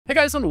Hey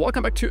guys, and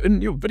welcome back to a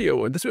new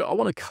video. In this video, I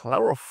want to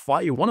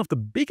clarify one of the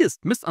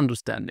biggest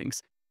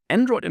misunderstandings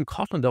Android and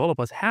Kotlin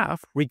developers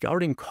have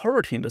regarding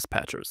coroutine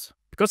dispatchers.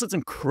 Because it's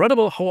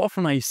incredible how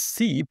often I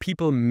see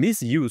people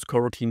misuse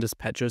coroutine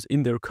dispatchers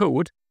in their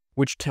code,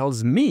 which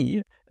tells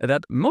me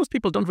that most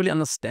people don't really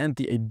understand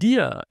the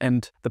idea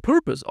and the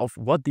purpose of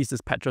what these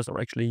dispatchers are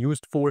actually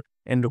used for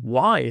and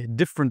why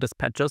different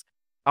dispatchers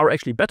are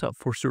actually better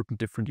for certain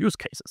different use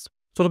cases.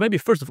 So to maybe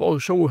first of all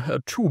show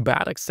two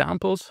bad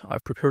examples,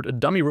 I've prepared a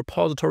dummy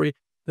repository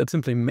that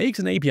simply makes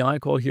an API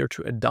call here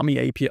to a dummy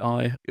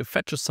API, it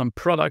fetches some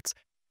products,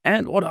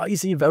 and what I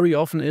see very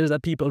often is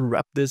that people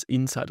wrap this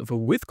inside of a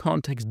with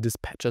context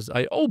dispatchers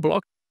IO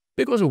block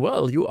because,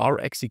 well, you are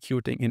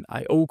executing an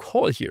IO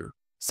call here.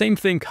 Same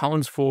thing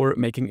counts for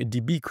making a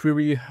DB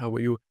query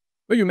where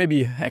you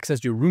maybe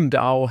access your room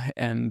DAO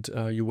and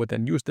you would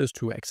then use this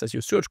to access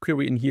your search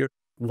query in here,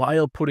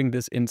 while putting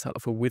this inside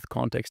of a with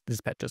context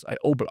dispatchers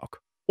IO block.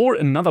 Or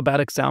another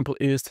bad example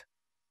is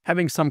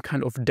having some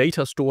kind of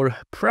data store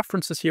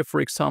preferences here,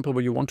 for example,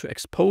 where you want to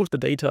expose the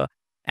data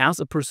as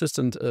a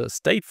persistent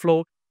state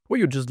flow, where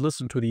you just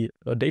listen to the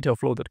data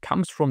flow that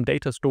comes from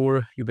data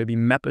store. You maybe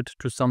map it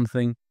to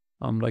something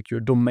like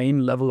your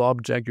domain level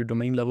object, your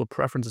domain level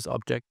preferences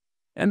object,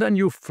 and then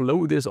you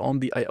flow this on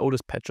the IO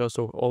dispatcher,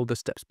 so all the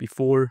steps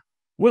before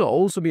will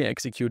also be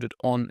executed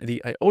on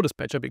the IO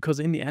dispatcher, because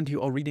in the end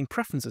you are reading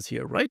preferences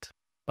here, right?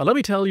 But let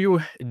me tell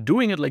you,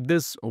 doing it like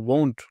this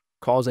won't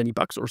cause any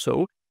bugs or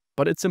so,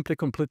 but it's simply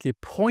completely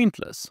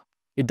pointless.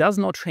 It does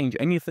not change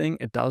anything.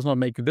 It does not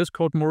make this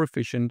code more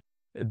efficient.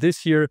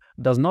 This here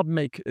does not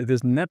make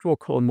this network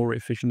call more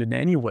efficient in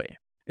any way.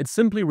 It's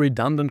simply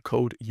redundant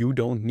code you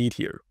don't need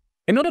here.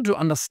 In order to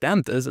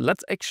understand this,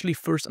 let's actually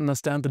first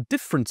understand the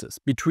differences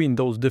between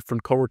those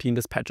different coroutine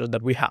dispatchers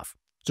that we have.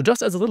 So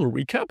just as a little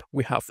recap,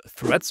 we have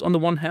threads on the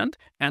one hand,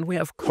 and we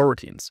have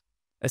coroutines.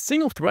 A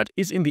single thread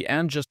is in the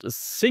end just a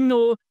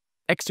single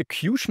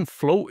execution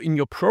flow in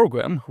your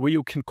program where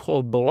you can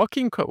call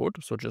blocking code,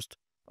 so just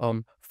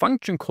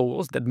function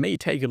calls that may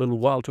take a little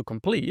while to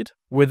complete,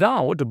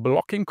 without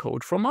blocking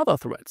code from other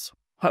threads.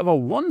 However,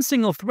 one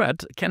single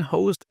thread can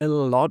host a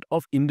lot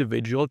of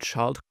individual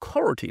child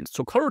coroutines.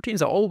 So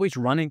coroutines are always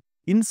running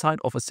inside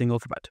of a single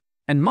thread.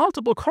 And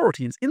multiple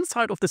coroutines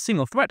inside of the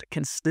single thread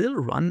can still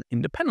run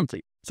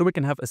independently. So we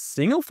can have a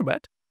single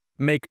thread,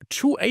 make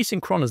two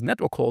asynchronous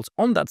network calls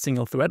on that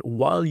single thread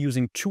while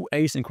using two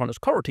asynchronous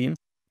coroutines,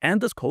 and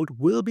this code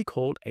will be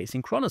called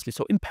asynchronously,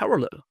 so in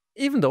parallel,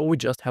 even though we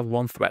just have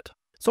one thread.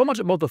 So much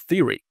about the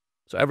theory.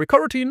 So every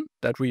coroutine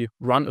that we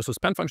run a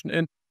suspend function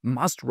in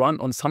must run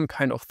on some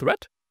kind of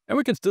thread, and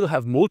we can still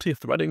have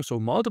multi-threading, so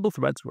multiple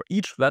threads where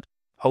each thread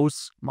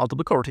hosts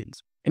multiple coroutines.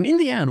 And in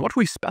the end, what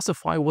we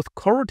specify with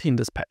coroutine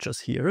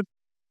dispatchers here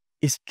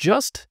is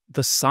just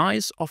the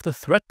size of the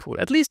thread pool,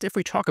 at least if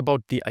we talk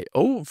about the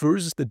IO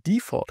versus the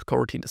default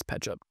coroutine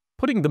dispatcher.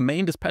 Putting the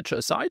main dispatcher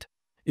aside,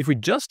 if we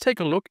just take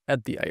a look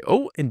at the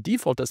IO and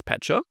default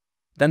dispatcher,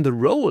 then the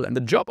role and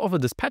the job of a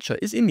dispatcher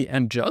is in the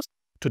end just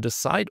to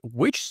decide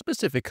which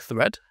specific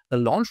thread a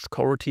launched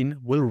coroutine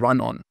will run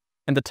on.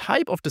 And the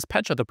type of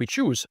dispatcher that we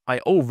choose,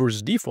 IO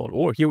versus default,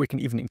 or here we can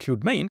even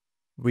include main,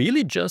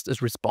 really just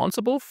is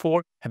responsible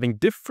for having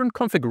different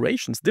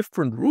configurations,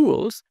 different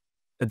rules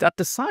that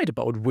decide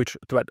about which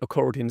thread a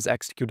coroutine is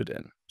executed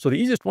in. So the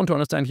easiest one to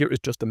understand here is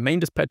just the main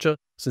dispatcher,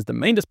 since the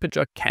main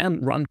dispatcher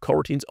can run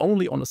coroutines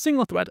only on a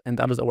single thread, and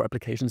that is our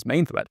application's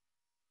main thread.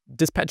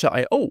 Dispatcher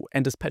IO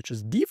and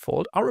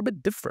Dispatchers.Default are a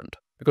bit different,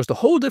 because the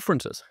whole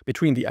differences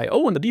between the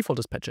IO and the default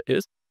dispatcher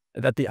is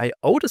that the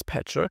IO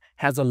dispatcher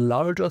has a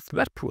larger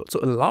thread pool, so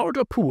a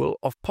larger pool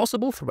of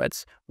possible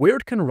threads where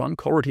it can run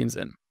coroutines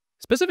in.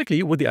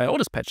 Specifically, with the IO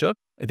dispatcher,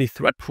 the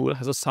thread pool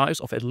has a size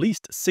of at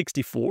least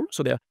 64,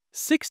 so there are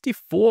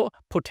 64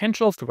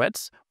 potential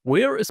threads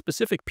where a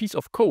specific piece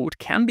of code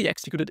can be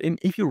executed in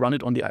if you run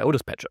it on the IO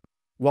dispatcher.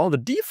 While the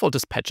default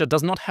dispatcher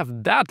does not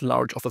have that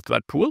large of a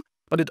thread pool,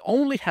 but it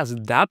only has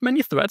that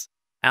many threads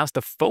as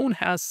the phone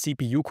has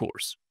CPU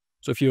cores.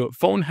 So if your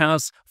phone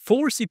has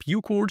 4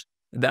 CPU cores,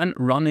 then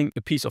running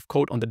a piece of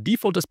code on the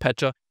default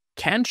dispatcher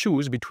can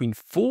choose between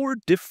 4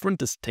 different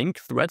distinct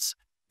threads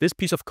this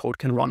piece of code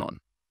can run on.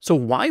 So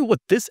why would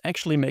this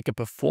actually make a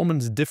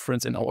performance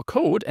difference in our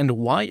code, and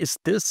why is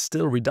this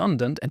still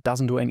redundant and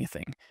doesn't do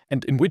anything?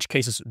 And in which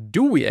cases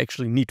do we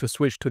actually need to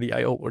switch to the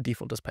IO or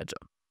default dispatcher?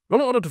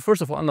 Well, in order to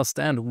first of all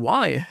understand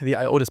why the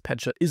IO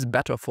dispatcher is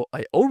better for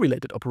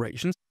IO-related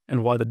operations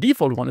and why the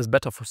default one is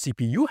better for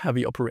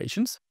CPU-heavy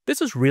operations,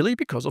 this is really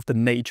because of the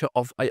nature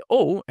of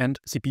IO and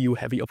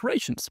CPU-heavy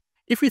operations.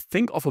 If we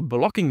think of a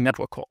blocking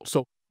network call,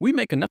 so we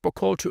make a network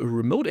call to a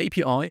remote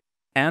API,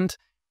 and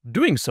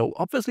doing so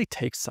obviously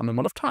takes some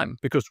amount of time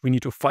because we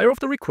need to fire off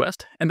the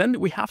request, and then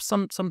we have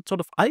some sort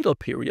of idle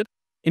period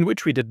in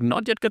which we did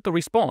not yet get the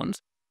response,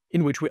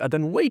 in which we are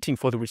then waiting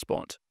for the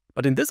response.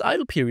 But in this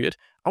idle period,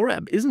 our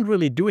app isn't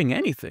really doing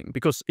anything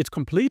because it's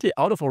completely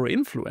out of our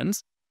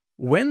influence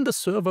when the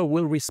server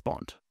will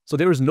respond. So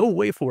there is no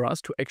way for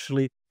us to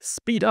actually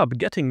speed up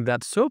getting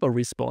that server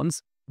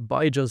response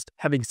by just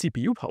having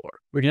CPU power.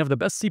 We can have the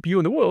best CPU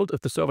in the world.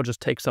 If the server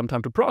just takes some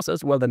time to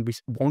process, well, then we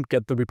won't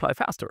get the reply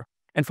faster.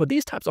 And for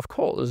these types of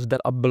calls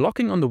that are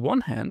blocking on the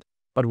one hand,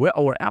 but where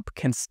our app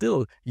can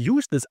still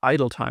use this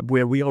idle time,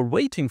 where we are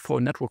waiting for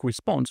a network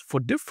response for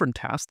different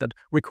tasks that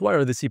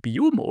require the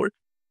CPU more,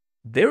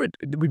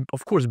 we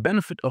of course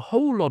benefit a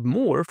whole lot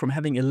more from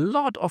having a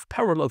lot of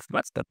parallel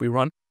threads that we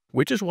run,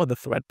 which is why the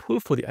thread pool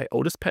for the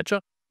I/O dispatcher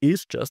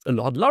is just a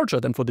lot larger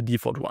than for the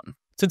default one.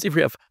 Since if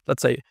we have,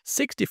 let's say,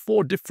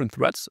 64 different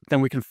threads,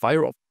 then we can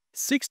fire off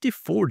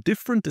 64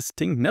 different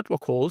distinct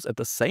network calls at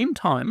the same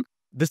time.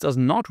 This does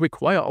not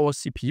require our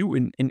CPU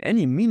in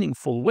any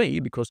meaningful way,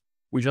 because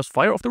we just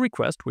fire off the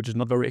request, which is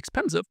not very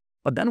expensive,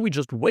 but then we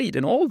just wait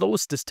in all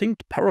those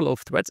distinct parallel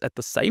threads at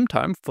the same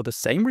time for the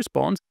same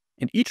response,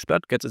 and each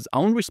thread gets its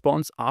own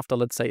response after,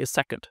 let's say, a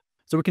second.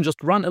 So we can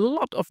just run a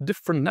lot of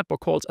different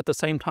network calls at the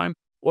same time.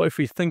 Or if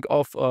we think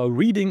of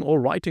reading or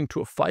writing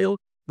to a file,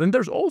 then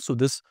there's also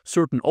this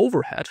certain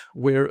overhead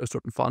where a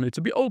certain file needs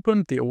to be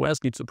opened, the OS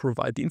needs to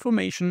provide the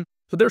information.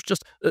 So there's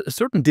just a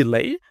certain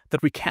delay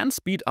that we can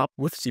speed up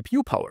with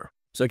CPU power.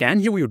 So again,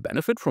 here we would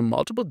benefit from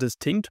multiple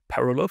distinct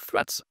parallel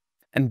threads.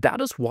 And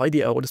that is why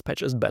the I/O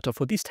dispatcher is better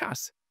for these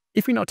tasks.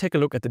 If we now take a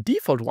look at the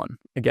default one,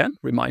 again,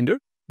 reminder,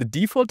 the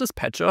default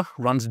dispatcher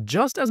runs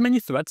just as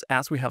many threads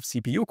as we have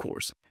CPU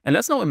cores. And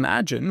let's now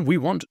imagine we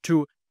want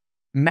to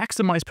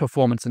maximize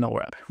performance in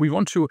our app. We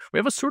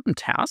have a certain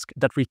task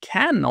that we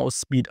can now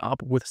speed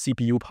up with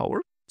CPU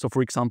power. So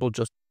for example,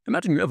 just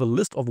imagine you have a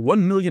list of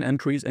 1 million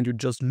entries and you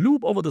just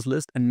loop over this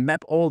list and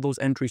map all those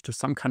entries to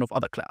some kind of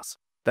other class.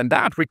 Then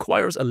that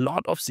requires a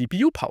lot of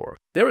CPU power.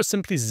 There is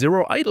simply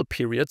 0 idle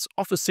periods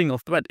of a single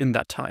thread in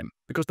that time,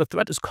 because the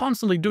thread is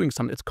constantly doing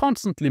something. It's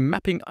constantly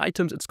mapping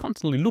items, it's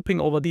constantly looping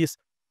over these.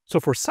 So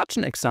for such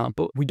an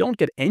example, we don't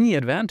get any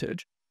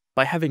advantage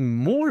by having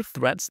more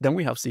threads than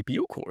we have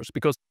CPU cores,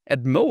 because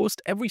at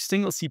most, every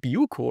single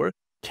CPU core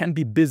can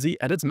be busy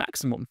at its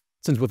maximum.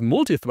 Since with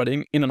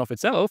multi-threading in and of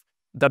itself,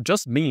 that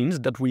just means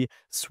that we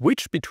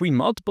switch between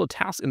multiple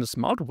tasks in a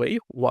smart way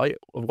while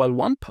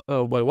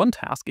one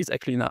task is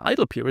actually in an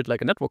idle period,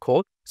 like a network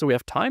call. So we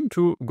have time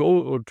to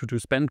go to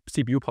spend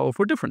CPU power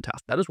for different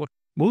tasks. That is what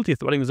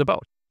multi-threading is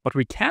about. But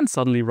we can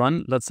suddenly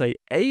run, let's say,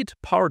 8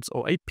 parts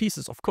or 8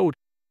 pieces of code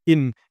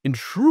in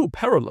true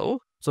parallel,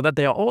 so that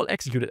they are all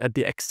executed at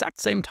the exact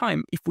same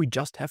time if we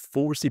just have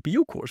 4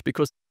 CPU cores.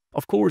 Because,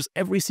 of course,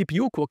 every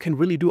CPU core can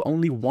really do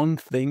only one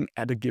thing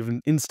at a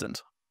given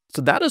instant.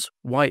 So that is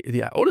why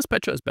the I/O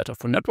dispatcher is better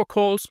for network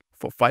calls,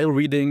 for file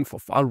reading, for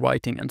file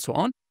writing, and so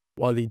on,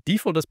 while the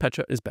default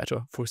dispatcher is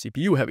better for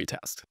CPU-heavy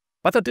tasks.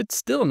 But that did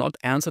still not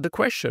answer the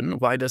question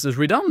why this is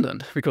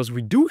redundant, because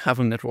we do have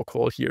a network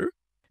call here,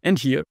 and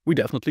here we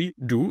definitely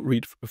do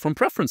read from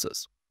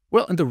preferences.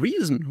 Well, and the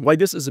reason why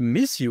this is a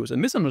misuse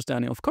and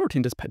misunderstanding of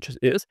coroutine dispatchers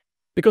is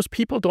because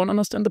people don't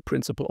understand the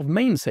principle of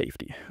main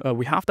safety.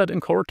 We have that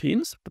in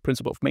coroutines. The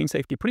principle of main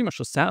safety pretty much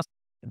just says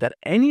that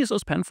any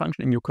suspend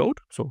function in your code,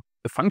 so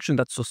a function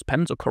that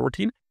suspends a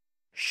coroutine,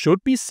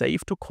 should be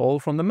safe to call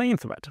from the main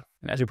thread.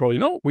 And as you probably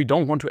know, we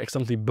don't want to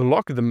accidentally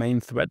block the main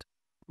thread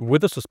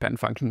with a suspend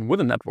function, with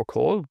a network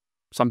call,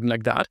 something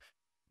like that,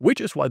 which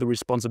is why the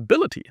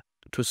responsibility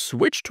to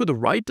switch to the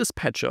right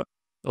dispatcher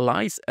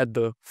lies at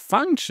the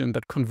function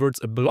that converts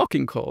a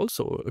blocking call,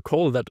 so a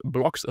call that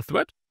blocks a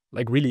thread,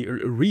 like really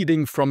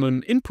reading from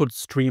an input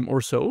stream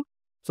or so.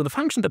 So the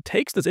function that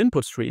takes this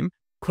input stream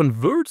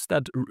converts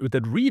that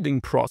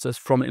reading process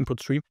from an input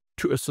stream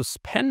to a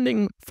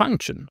suspending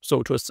function.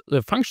 So to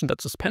a function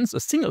that suspends a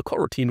single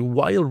coroutine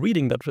while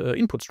reading that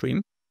input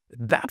stream.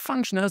 That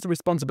function has the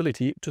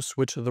responsibility to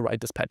switch to the right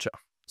dispatcher.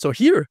 So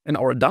here in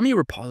our dummy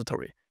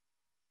repository,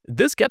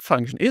 this get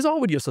function is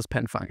already a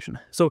suspend function.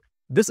 So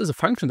this is a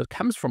function that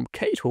comes from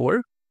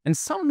Ktor, and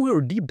somewhere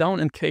deep down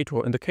in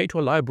Ktor, in the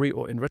Ktor library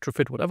or in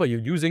retrofit, whatever you're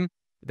using,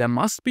 there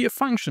must be a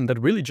function that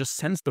really just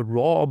sends the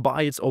raw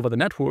bytes over the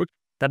network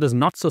that is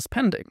not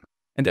suspending.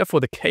 And therefore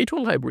the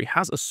Ktor library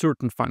has a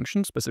certain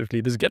function, specifically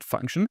this get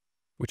function,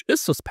 which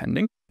is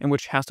suspending and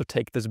which has to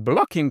take this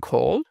blocking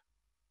call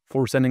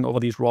for sending over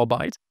these raw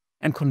bytes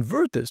and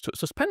convert this to a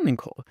suspending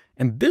call.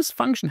 And this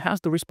function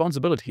has the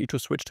responsibility to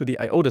switch to the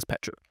I/O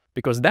dispatcher,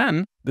 because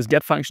then this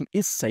get function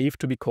is safe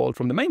to be called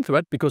from the main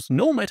thread, because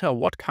no matter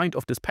what kind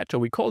of dispatcher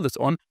we call this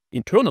on,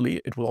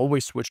 internally it will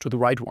always switch to the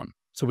right one.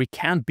 So we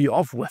can't be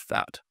off with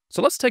that.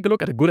 So let's take a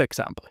look at a good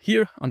example.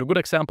 Here, under good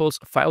examples,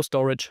 file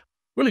storage,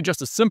 really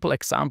just a simple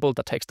example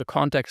that takes the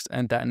context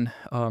and then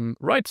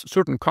writes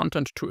certain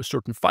content to a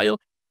certain file.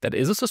 That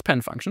is a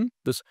suspend function.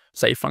 This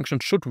save function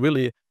should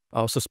really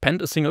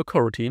suspend a single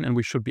coroutine, and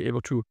we should be able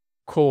to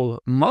call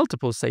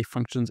multiple save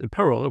functions in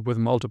parallel with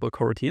multiple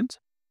coroutines.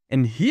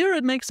 And here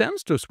it makes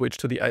sense to switch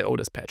to the I/O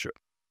dispatcher,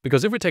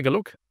 because if we take a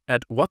look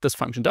at what this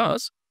function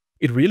does,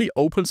 it really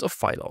opens a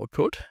file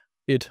output,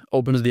 it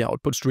opens the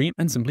output stream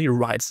and simply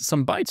writes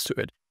some bytes to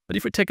it. But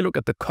if we take a look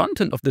at the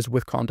content of this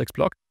with context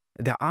block,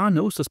 there are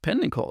no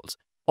suspending calls.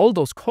 All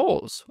those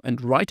calls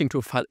and writing to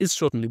a file is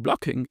certainly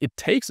blocking. It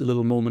takes a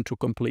little moment to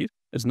complete.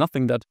 It's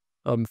nothing that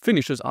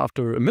finishes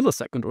after a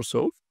millisecond or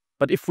so.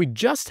 But if we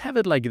just have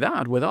it like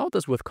that, without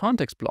this with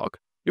context block,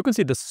 you can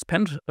see the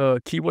suspend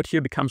keyword here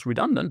becomes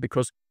redundant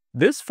because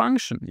this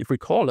function, if we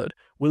call it,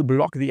 will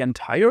block the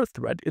entire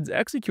thread it's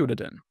executed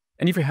in.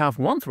 And if you have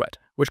one thread,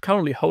 which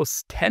currently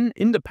hosts 10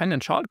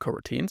 independent child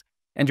coroutines,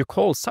 and you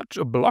call such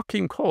a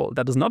blocking call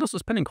that is not a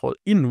suspending call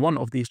in one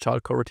of these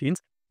child coroutines,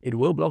 it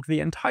will block the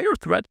entire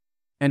thread,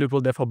 and it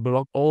will therefore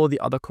block all the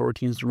other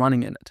coroutines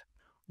running in it.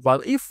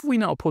 While if we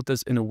now put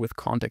this in a with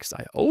context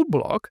IO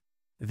block,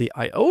 the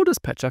IO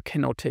dispatcher can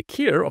now take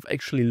care of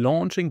actually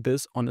launching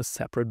this on a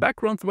separate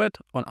background thread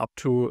on up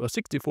to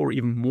 64 or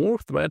even more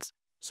threads.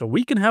 So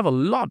we can have a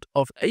lot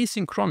of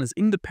asynchronous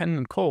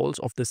independent calls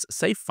of this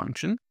save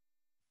function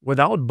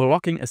without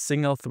blocking a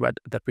single thread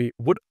that we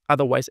would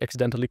otherwise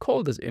accidentally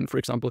call this in. For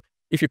example,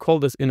 if you call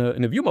this in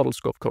a view model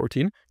scope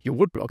coroutine, you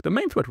would block the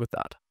main thread with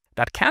that.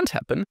 That can't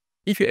happen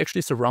if you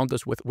actually surround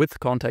this with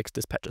context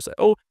dispatchers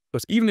IO,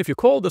 because even if you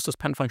call the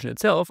suspend function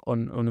itself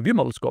on a view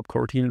model scope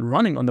coroutine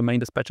running on the main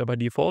dispatcher by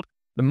default,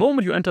 the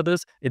moment you enter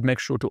this, it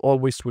makes sure to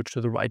always switch to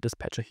the right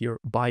dispatcher here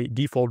by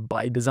default,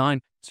 by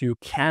design, so you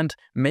can't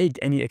make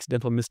any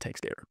accidental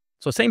mistakes there.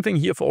 So same thing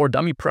here for our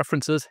dummy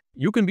preferences.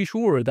 You can be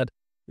sure that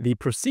the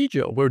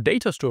procedure where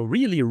data store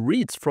really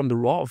reads from the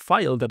raw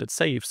file that it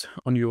saves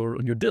on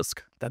your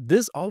disk, that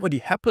this already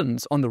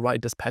happens on the right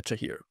dispatcher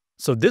here.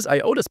 So this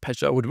IO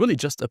dispatcher would really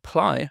just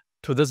apply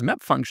to this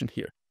map function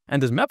here.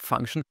 And this map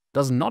function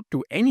does not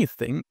do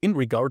anything in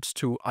regards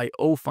to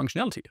IO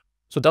functionality.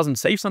 So it doesn't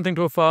save something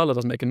to a file, it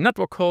doesn't make a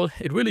network call,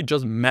 it really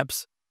just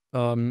maps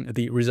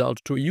the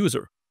result to a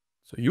user.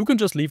 So you can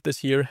just leave this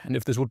here, and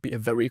if this would be a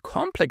very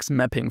complex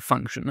mapping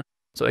function,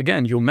 so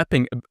again, you're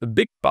mapping a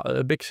big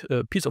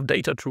piece of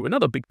data to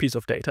another big piece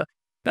of data,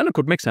 then it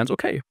could make sense,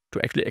 okay,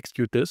 to actually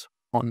execute this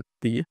on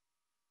the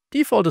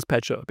default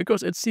dispatcher,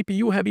 because it's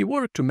CPU heavy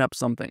work to map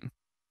something.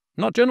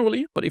 Not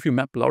generally, but if you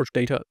map large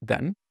data,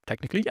 then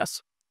technically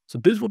yes. So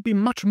this would be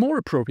much more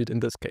appropriate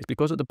in this case,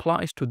 because it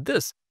applies to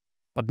this,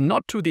 but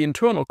not to the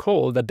internal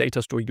call that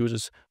data store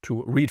uses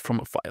to read from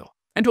a file.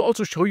 And to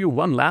also show you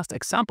one last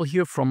example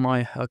here from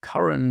my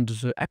current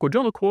Echo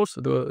Journal course,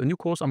 the new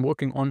course I'm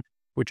working on,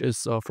 which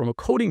is from a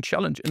coding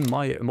challenge in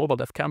my mobile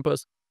dev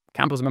campus.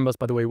 Campus members,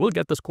 by the way, will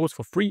get this course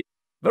for free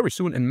very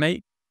soon in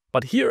May.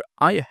 But here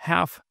I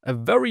have a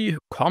very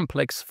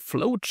complex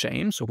flow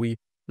chain. So we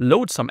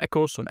load some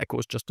echoes. So an echo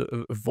is just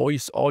a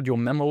voice audio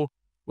memo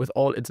with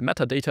all its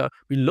metadata.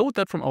 We load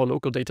that from our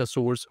local data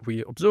source.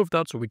 We observe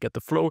that, so we get the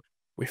flow.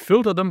 We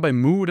filter them by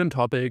mood and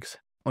topics.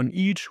 On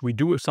each, we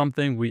do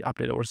something. We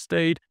update our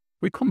state.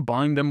 We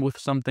combine them with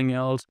something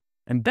else.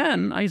 And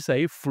then I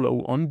say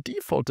flow on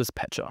default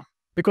dispatcher.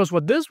 Because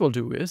what this will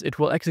do is it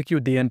will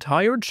execute the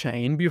entire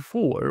chain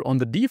before on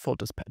the default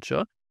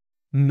dispatcher,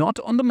 not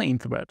on the main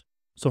thread.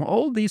 So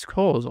all these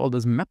calls, all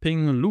this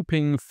mapping,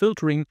 looping,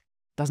 filtering,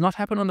 does not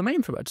happen on the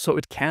main thread. So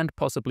it can't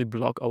possibly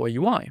block our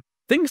UI.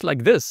 Things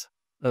like this,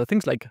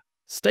 things like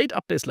state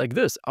updates like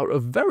this are a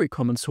very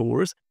common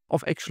source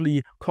of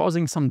actually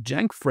causing some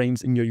jank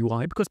frames in your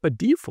UI, because by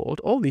default,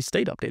 all these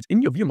state updates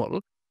in your view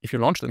model, if you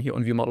launch them here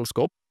on view model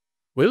scope,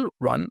 will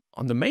run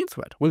on the main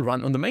thread, will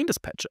run on the main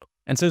dispatcher.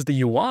 And since the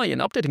UI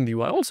and updating the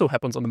UI also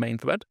happens on the main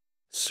thread,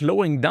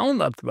 slowing down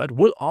that thread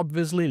will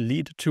obviously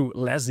lead to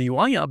less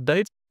UI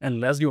updates, and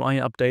less UI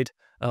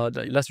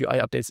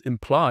updates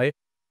imply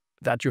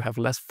that you have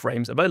less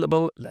frames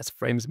available. Less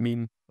frames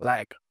mean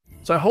lag.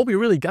 So I hope you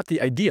really got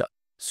the idea.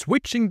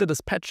 Switching the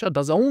dispatcher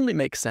does only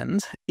make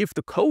sense if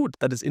the code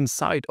that is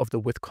inside of the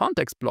with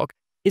context block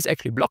is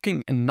actually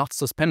blocking and not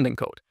suspending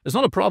code. It's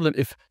not a problem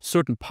if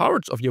certain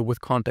parts of your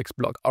with context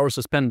block are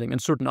suspending and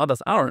certain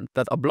others aren't,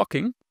 that are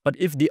blocking. But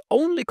if the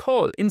only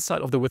call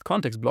inside of the with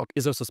context block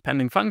is a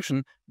suspending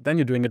function, then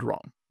you're doing it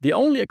wrong. The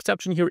only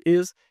exception here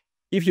is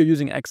if you're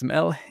using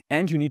XML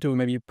and you need to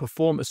maybe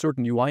perform a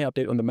certain UI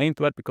update on the main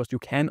thread, because you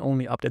can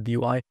only update the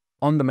UI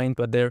on the main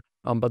thread there,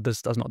 but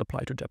this does not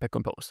apply to Jetpack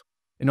Compose.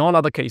 In all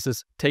other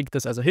cases, take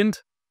this as a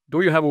hint.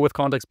 Do you have a with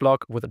context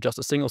block with just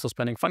a single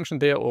suspending function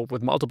there, or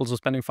with multiple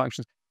suspending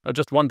functions, or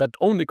just one that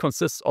only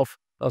consists of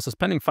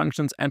suspending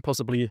functions and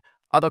possibly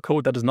other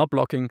code that is not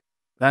blocking,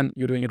 then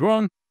you're doing it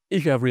wrong.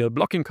 If you have real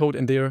blocking code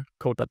in there,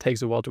 code that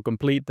takes a while to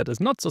complete, that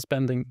is not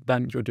suspending,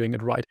 then you're doing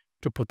it right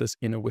to put this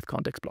in a with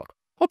context block.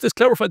 Hope this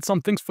clarified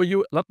some things for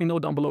you. Let me know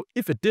down below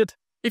if it did.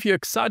 If you're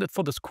excited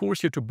for this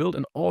course here to build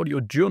an audio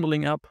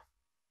journaling app,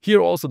 here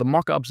are also the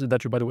mockups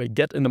that you, by the way,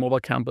 get in the mobile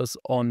campus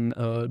on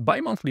a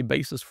bi-monthly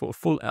basis for a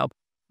full app.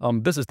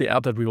 This is the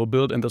app that we will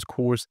build in this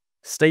course.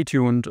 Stay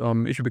tuned.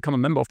 If you become a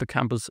member of the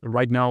campus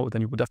right now,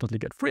 then you will definitely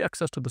get free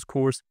access to this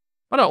course.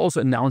 But I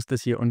also announced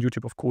this here on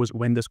YouTube, of course,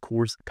 when this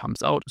course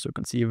comes out. So you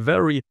can see a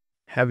very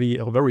heavy,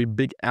 a very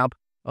big app.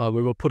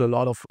 We will put a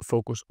lot of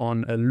focus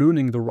on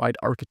learning the right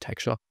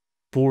architecture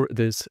for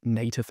this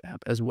native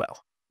app as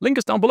well. Link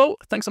is down below.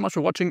 Thanks so much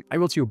for watching. I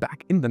will see you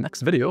back in the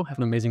next video. Have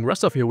an amazing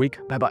rest of your week.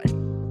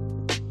 Bye-bye.